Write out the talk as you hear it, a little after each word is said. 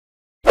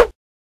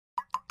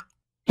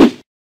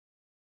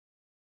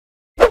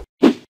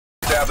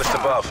established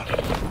above.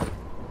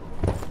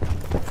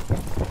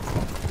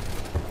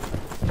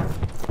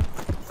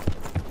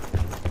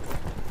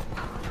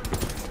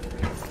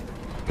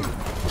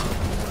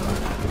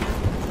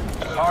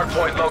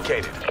 Hardpoint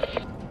located.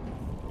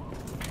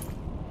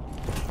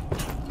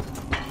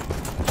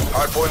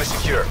 Hardpoint is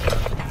secure.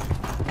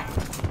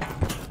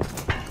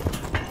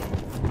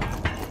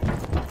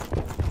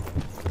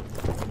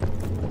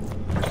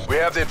 We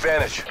have the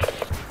advantage.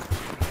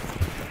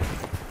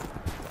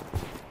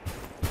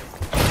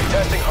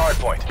 Testing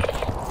hardpoint.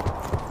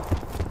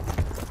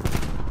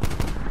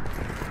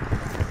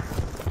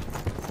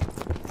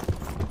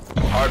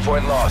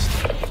 Hardpoint lost.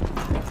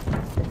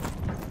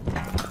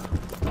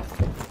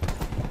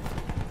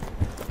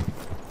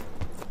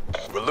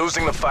 We're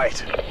losing the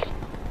fight.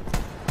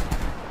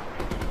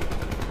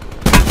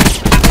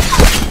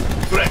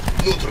 Threat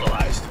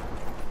neutralized.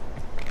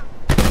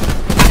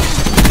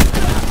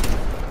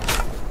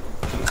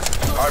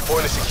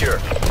 Hardpoint is secure.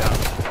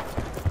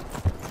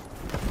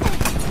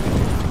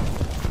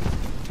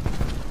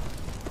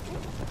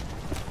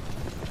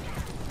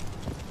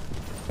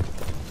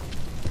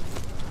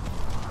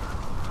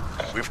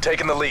 We've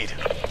taken the lead.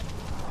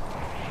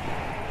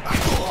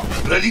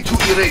 Ready to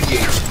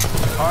irradiate.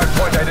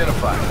 Hardpoint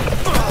identified.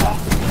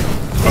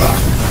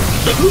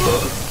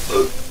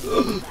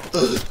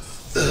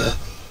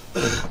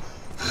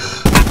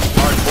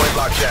 Hardpoint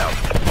locked down.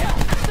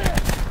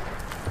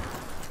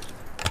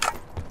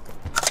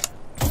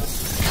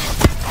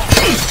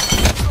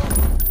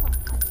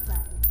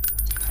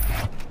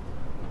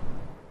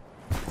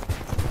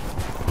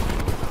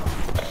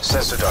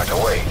 Sensor dart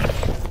away.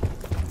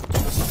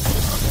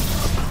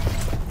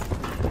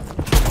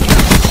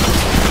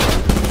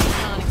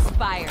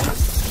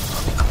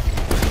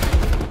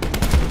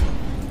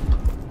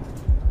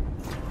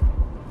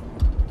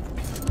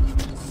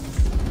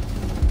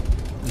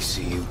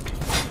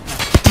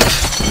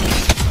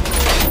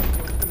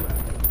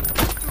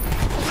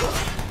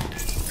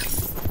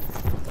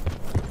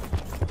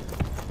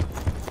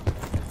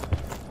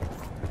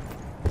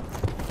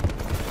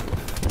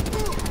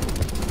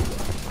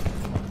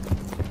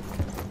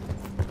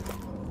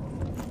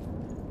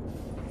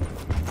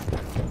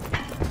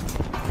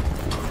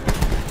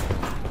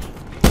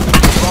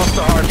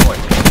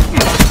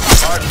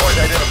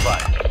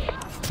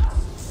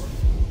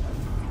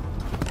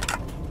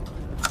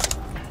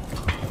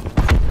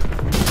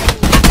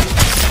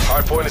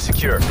 Hardpoint is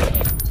secure.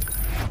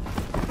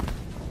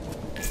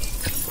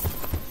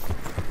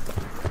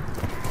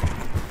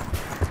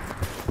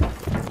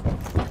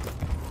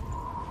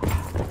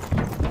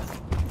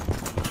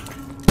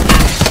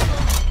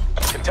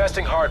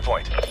 Contesting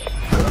hardpoint.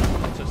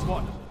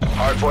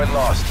 Hardpoint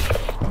lost.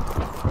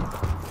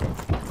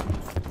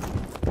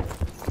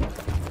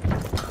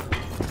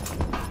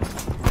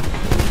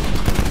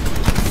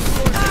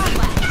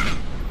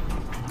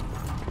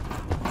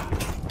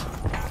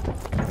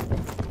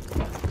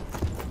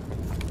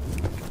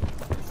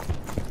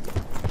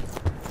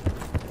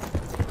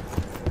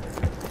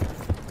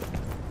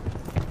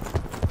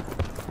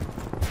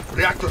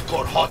 Reactor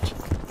core hot.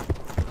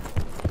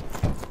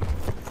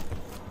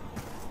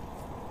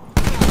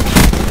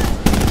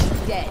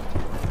 Dead.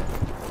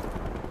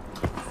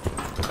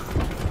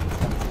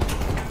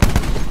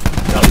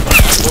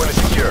 Hardpoint is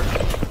secure.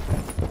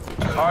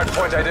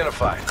 Hardpoint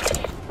identified.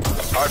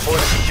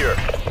 Hardpoint is secure.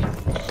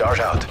 Dart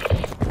out.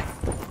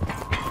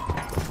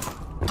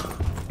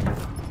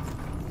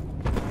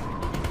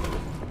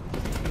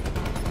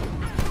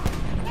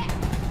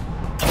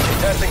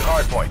 Testing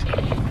hardpoint.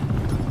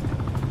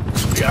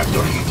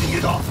 Reactor heating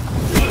it up.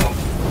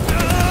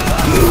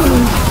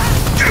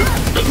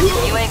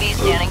 UAV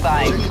standing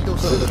by.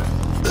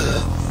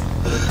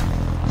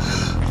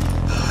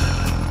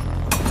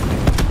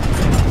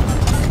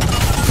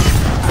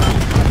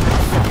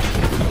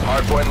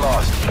 Hardpoint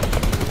lost.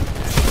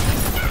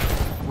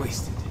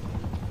 Wasted.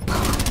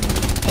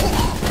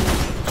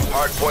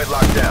 Hardpoint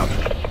locked down.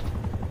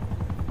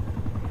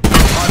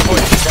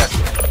 Hardpoint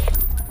contested.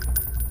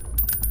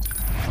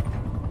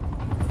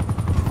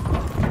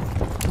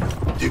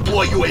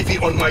 Deploy UAV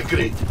on my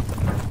grid.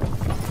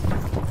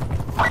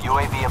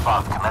 UAV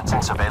above,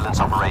 commencing surveillance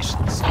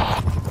operations.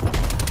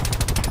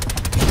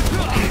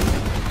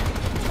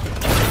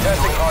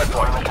 Testing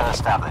hardpoint. Perimeter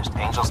established.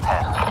 Angels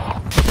 10.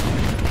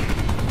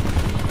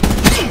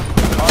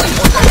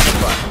 Hardpoint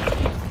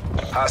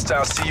identified.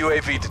 Hostile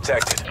CUAV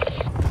detected.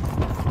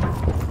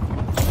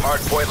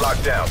 Hardpoint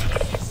locked down.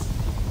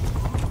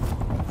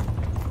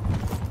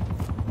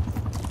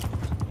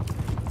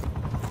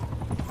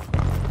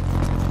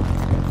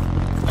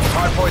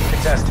 Hardpoint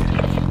contested.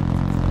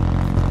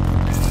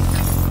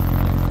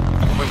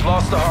 We've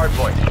lost the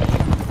hardpoint.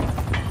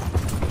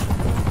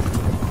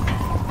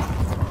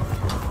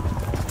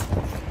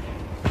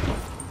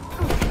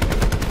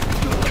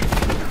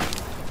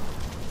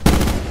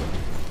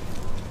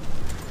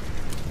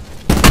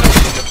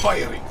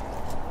 Firing.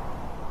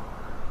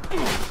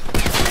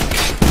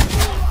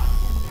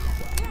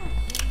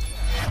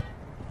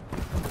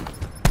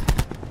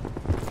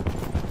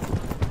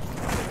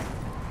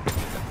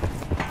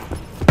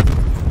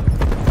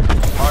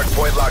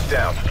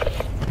 down.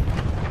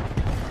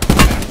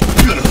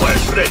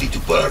 Purifier's ready to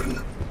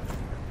burn.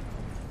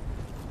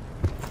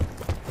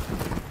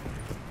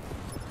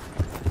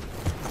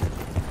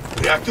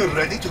 Reactor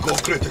ready to go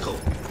critical.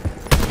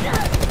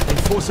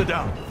 Enforcer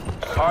down.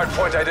 Hard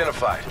point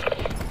identified.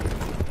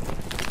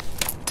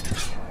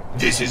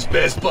 This is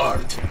best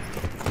part.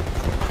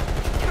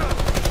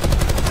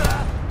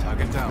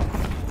 Target down.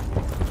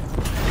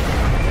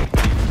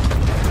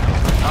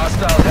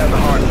 Hostiles have the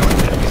hard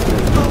point.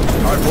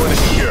 Hard point is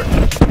secure.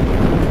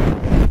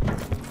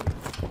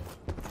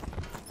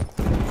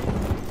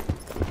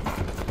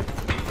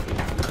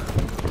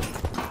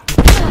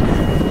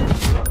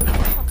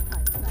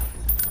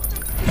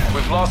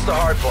 We've lost the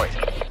hard point.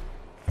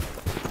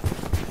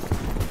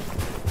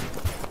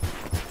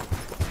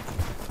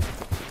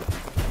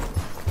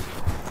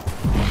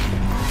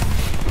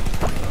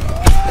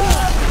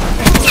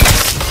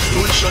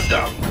 Unit shut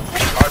down.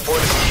 Hard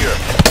point is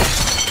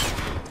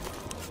secure.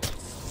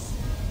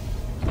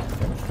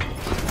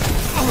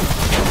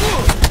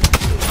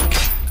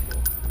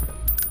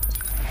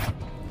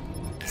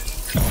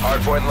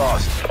 Hard point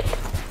lost.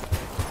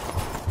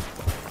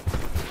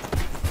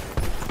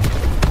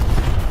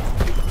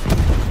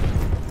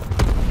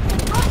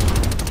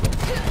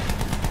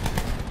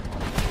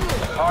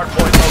 Hard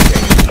point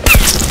located.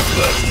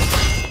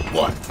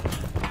 One.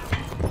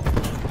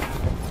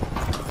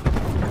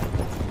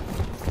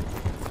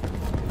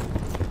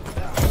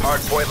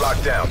 Hard point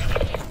locked down.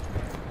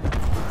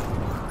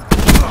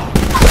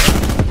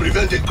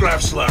 Prevented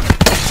grab slam.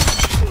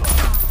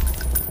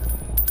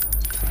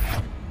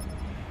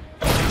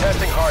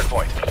 Testing hard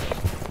point.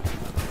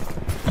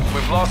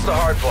 We've lost the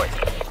hard point.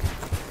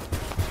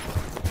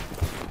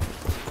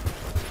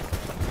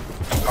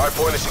 Hard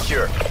point is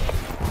secure.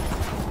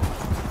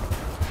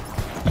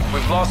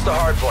 We've lost the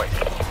hard point.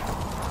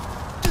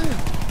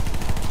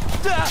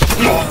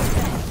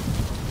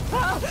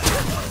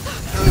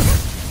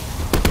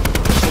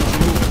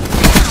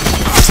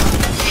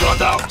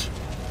 Shut out.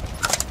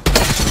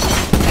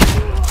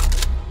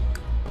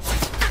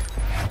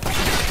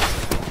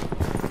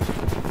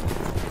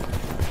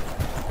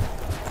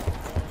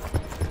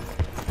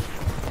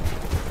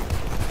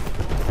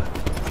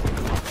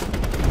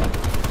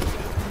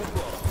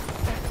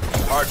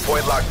 Hard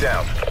point locked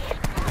down.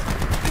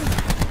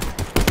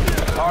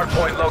 Hard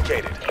point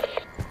located.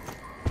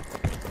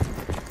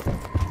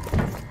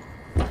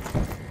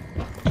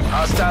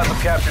 Hostiles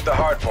have captured the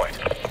hard point.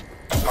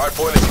 Hard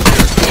point is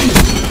secure.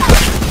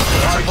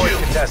 Hard point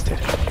contested.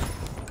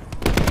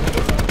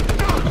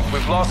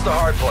 We've lost the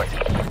hard point.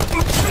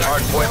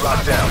 Hard point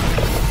locked down.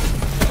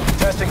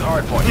 Testing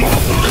hard point.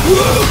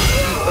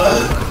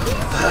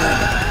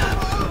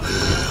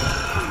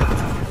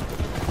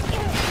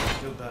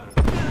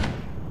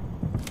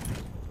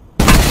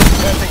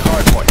 Testing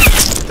hard point.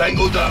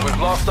 Tango down. We've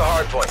lost the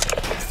hard point.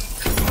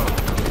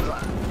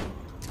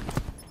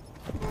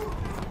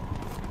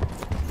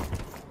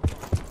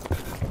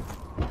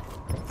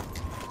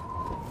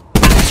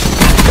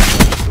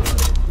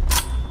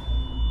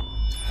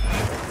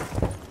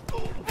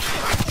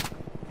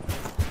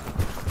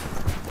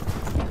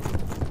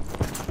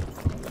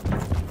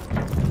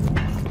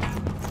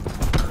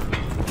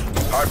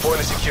 Hard point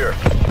is secure.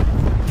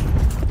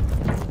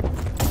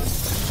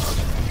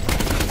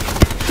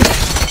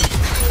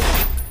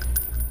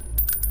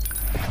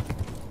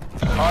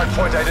 Hard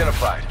point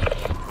identified.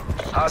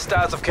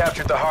 Hostiles have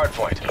captured the hard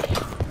point.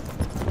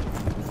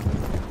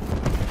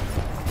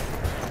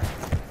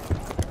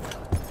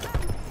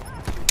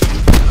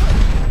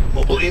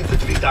 Mobile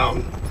infantry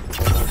down.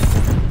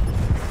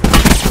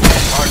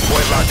 Hard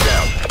point locked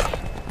down.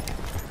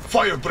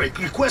 Firebreak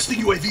requesting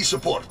UAV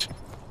support.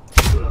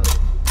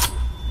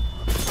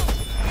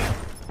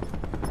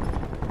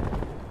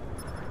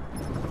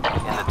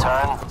 In the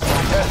turn,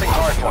 Testing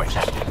hard point.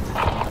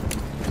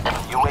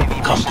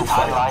 UAV Come mission to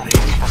fire. timeline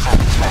 80%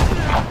 spent.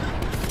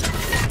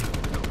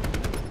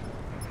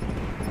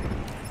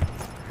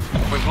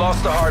 We've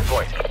lost the hard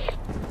point.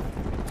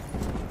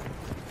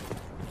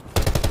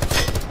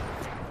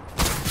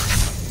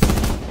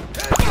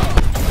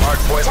 Hard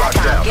point locked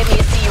down. Give me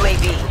a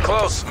CUAV.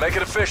 Close. Make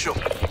it official.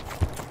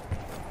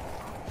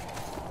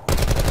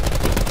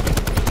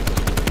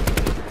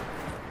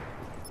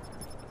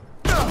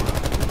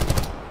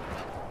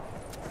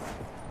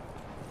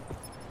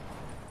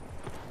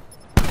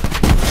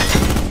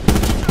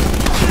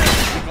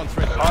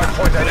 Hard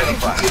point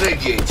identified.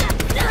 Irradiate.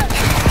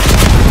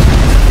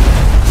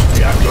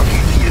 Reactor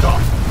heating it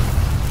up.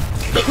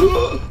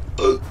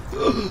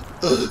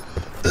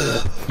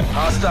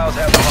 Hostiles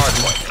have the hard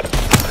point.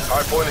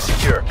 Hard point is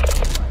secure.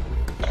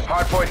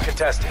 Hard point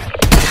contested.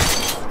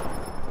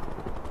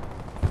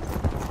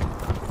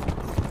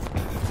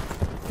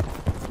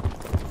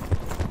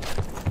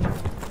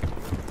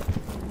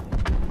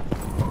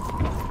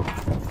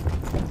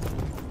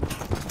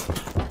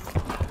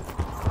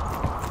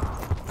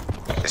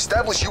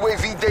 Establish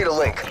UAV data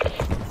link.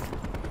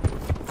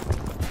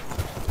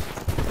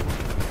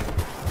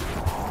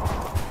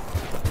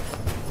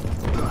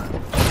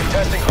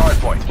 Testing hard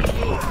point.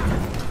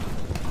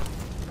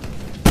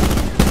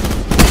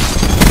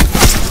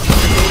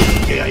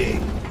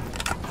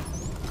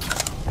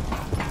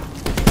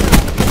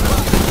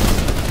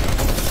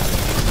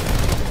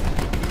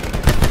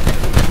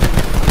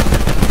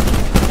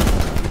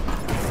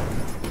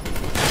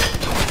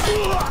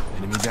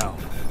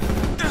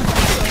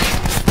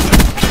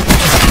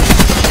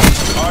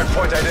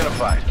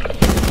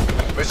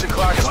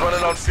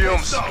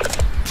 fumes.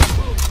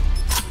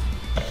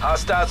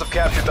 Hostiles have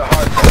captured the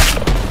hard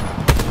point.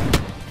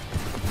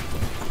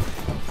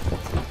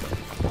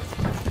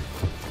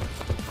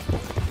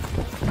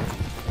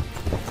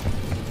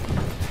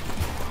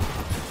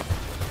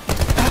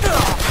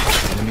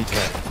 Enemy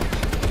tag.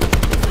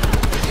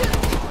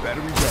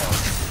 Battery down.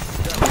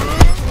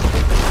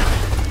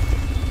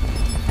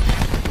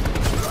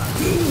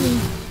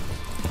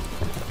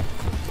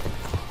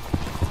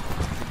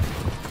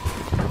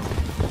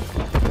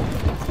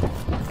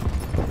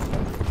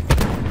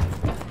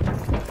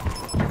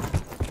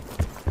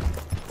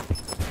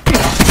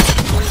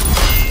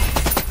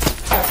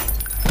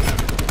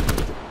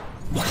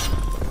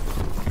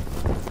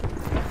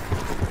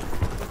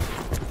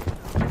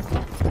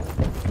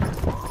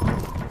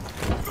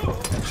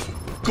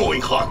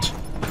 Going hot.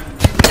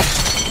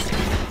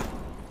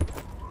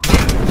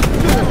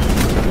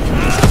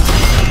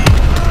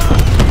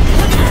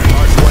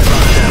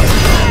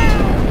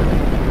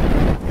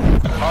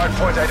 Hard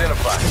point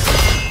identified.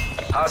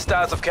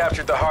 Hostiles have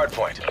captured the hard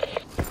point.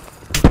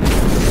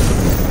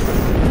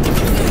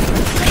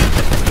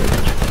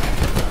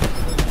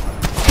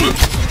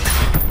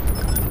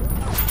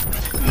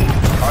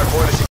 Hard point is